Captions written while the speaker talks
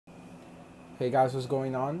Hey guys, what's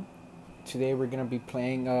going on? Today we're gonna be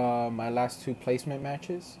playing my last two placement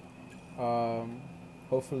matches. Um,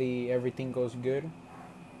 Hopefully everything goes good.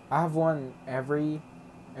 I have won every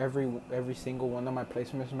single one of my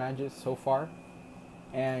placement matches so far,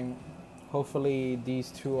 and hopefully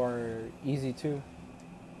these two are easy too.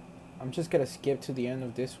 I'm just gonna skip to the end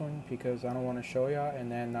of this one because I don't want to show y'all,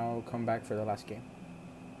 and then I'll come back for the last game.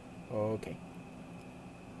 Okay.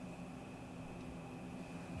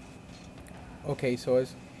 Okay, so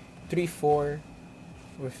it's 3-4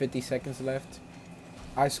 with 50 seconds left.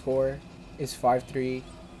 I score is 5-3.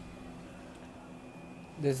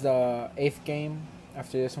 This is the 8th game.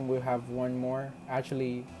 After this one, we'll have one more.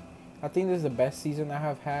 Actually, I think this is the best season I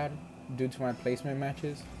have had due to my placement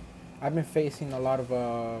matches. I've been facing a lot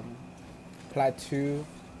of Plat 2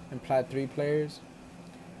 and Plat 3 players,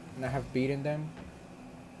 and I have beaten them.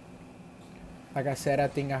 Like I said, I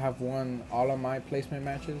think I have won all of my placement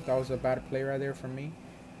matches. That was a bad play right there for me,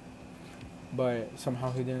 but somehow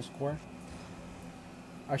he didn't score.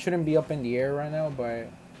 I shouldn't be up in the air right now, but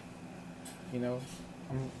you know,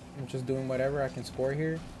 I'm just doing whatever I can score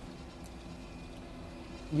here.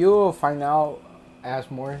 You'll find out as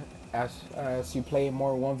you play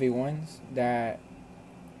more 1v1s that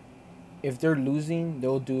if they're losing,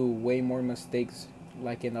 they'll do way more mistakes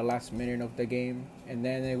like in the last minute of the game, and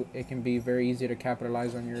then it can be very easy to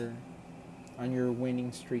capitalize on your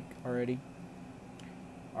winning streak already.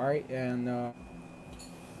 All right, and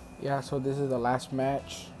yeah, so this is the last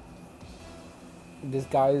match. This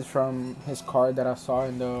guy is from his card that I saw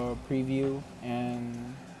in the preview,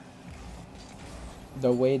 and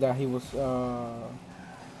the way that he was, the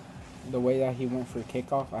way that he went for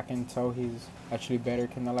kickoff, I can tell he's actually better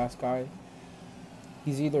than the last guy.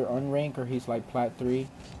 He's either unranked or he's like Plat 3,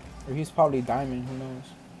 or he's probably Diamond. Who knows?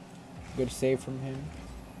 Good save from him.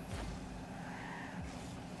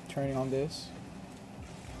 Turning on this.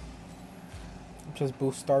 I'm just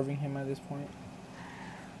boost starving him at this point.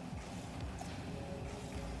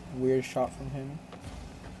 Weird shot from him.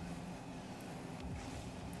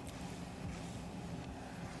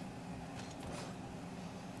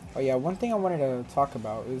 Oh yeah, one thing I wanted to talk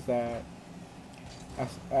about is that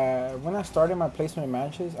when I started my placement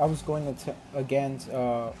matches, I was going against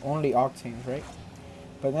only Octanes, right?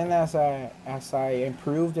 But then as I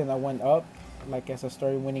improved and I went up, like as I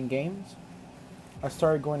started winning games, I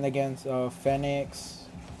started going against Phoenix,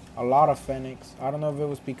 a lot of Phoenix. I don't know if it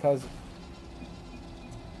was because...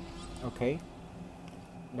 Okay,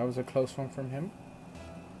 that was a close one from him.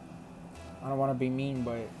 I don't want to be mean,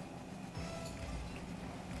 but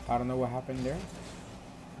I don't know what happened there.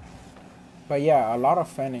 But yeah, a lot of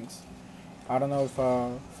Phoenix. I don't know if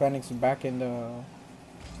Phoenix is back in the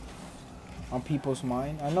on people's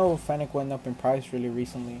mind. I know Fennec went up in price really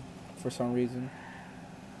recently for some reason.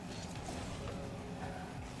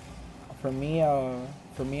 For me, I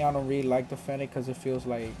don't really like the Fennec because it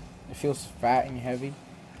feels fat and heavy.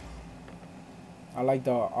 I like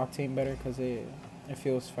the Octane better because it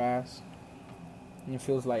feels fast and it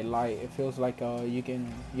feels like light. It feels like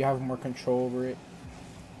you have more control over it.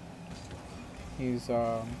 He's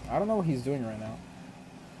I don't know what he's doing right now.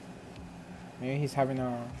 Maybe he's having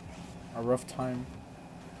a rough time.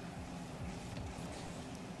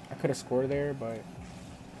 I could have scored there, but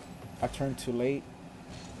I turned too late.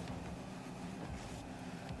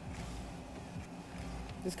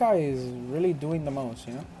 This guy is really doing the most,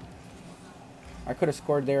 you know? I could have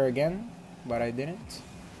scored there again, but I didn't.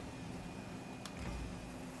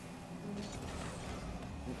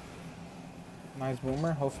 Nice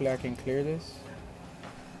boomer. Hopefully I can clear this.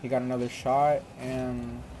 He got another shot,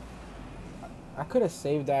 and I could have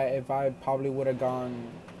saved that if I probably would have gone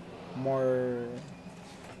more,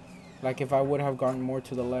 like if I would have gone more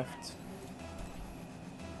to the left.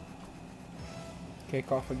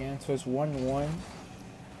 Kick off again. So it's 1-1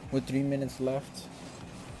 with 3 minutes left.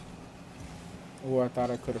 Oh, I thought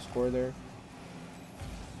I could have scored there.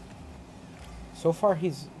 So far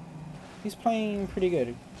he's playing pretty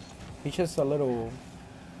good. He's just a little...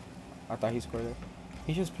 I thought he scored there.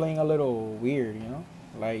 He's just playing a little weird, you know?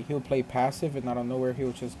 Like, he'll play passive and out of nowhere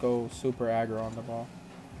he'll just go super aggro on the ball.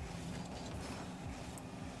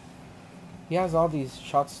 He has all these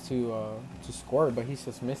shots to score, but he's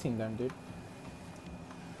just missing them, dude.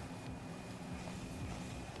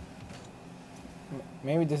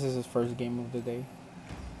 Maybe this is his first game of the day.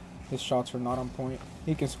 His shots are not on point.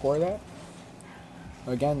 He can score that.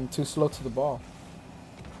 Again, too slow to the ball.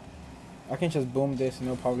 I can just boom this and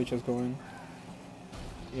he'll probably just go in.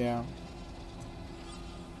 Yeah.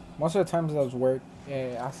 Most of the times that was work.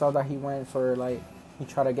 Yeah, I saw that he went for like, he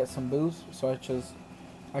tried to get some boost, so I just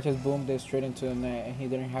I just boomed it straight into the net, and he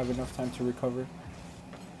didn't have enough time to recover.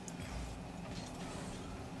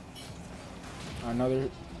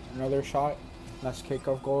 Another shot. Nice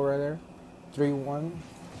kickoff goal right there. 3-1.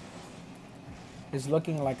 It's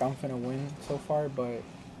looking like I'm finna win so far, but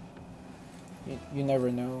you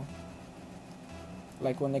never know.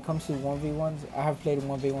 Like when it comes to 1v1s, I have played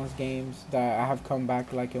 1v1s games that I have come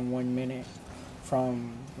back like in 1 minute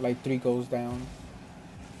from like 3 goals down.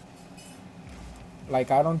 Like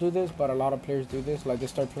I don't do this, but a lot of players do this. Like they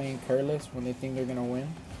start playing careless when they think they're gonna win,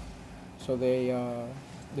 so they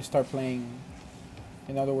start playing.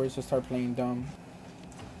 In other words, they start playing dumb.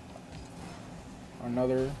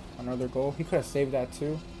 Another goal. He could have saved that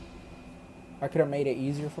too. I could have made it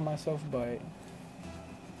easier for myself, but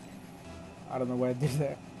I don't know why I did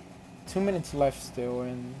that. 2 minutes left still,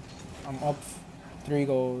 and I'm up 3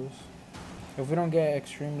 goals. If we don't get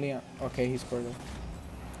extremely... Okay, he scored it.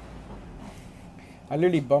 I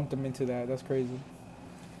literally bumped him into that. That's crazy.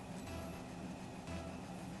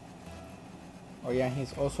 Oh yeah,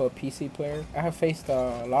 he's also a PC player. I have faced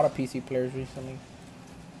a lot of PC players recently.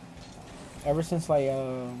 Ever since like...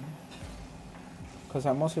 Because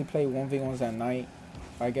I mostly play 1v1s at night.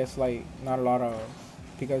 I guess like not a lot of...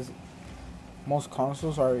 Because most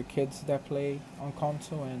consoles are kids that play on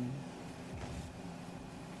console, and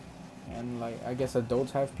like I guess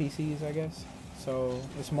adults have PCs, I guess. So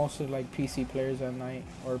it's mostly like PC players at night,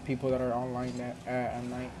 or people that are online at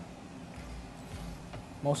night.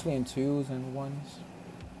 Mostly in 2s and 1s.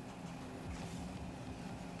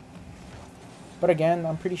 But again,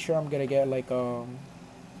 I'm pretty sure I'm gonna get like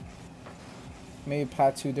maybe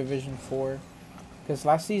Plat 2 Division 4. Because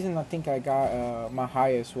last season I think I got my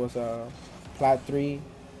highest was Plat 3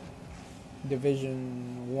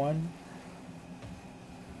 Division 1.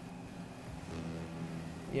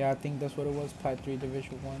 Yeah, I think that's what it was, Plat 3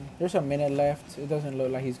 Division 1. There's a minute left. It doesn't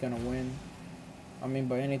look like he's gonna win. I mean,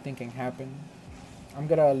 but anything can happen. I'm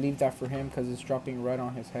gonna leave that for him because it's dropping right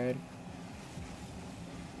on his head.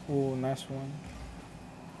 Ooh, nice one.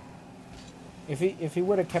 If he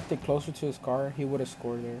would have kept it closer to his car, he would have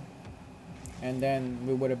scored there. And then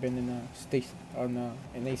we would have been in a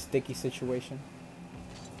sticky situation.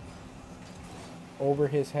 Over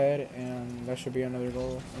his head, and that should be another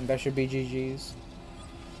goal. And that should be GG's.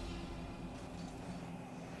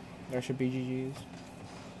 That should be GG's.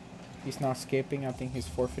 He's not skipping. I think he's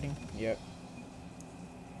forfeiting. Yep.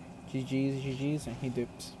 GG's, and he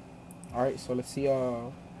dips. Alright, so let's see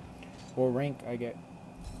what rank I get.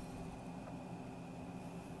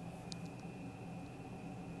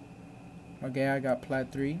 Okay, I got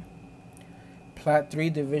Plat 3. Plat 3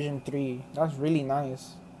 Division 3. That's really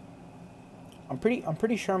nice. I'm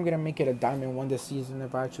pretty sure I'm gonna make it a Diamond 1 this season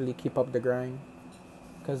if I actually keep up the grind.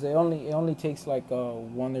 Cause it only takes like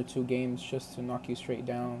 1 or 2 games just to knock you straight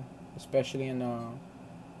down, especially in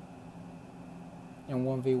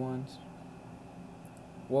 1v1s.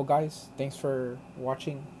 Well guys, thanks for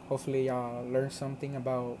watching. Hopefully y'all learned something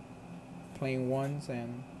about playing 1s,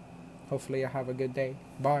 and hopefully y'all have a good day.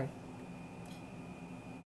 Bye.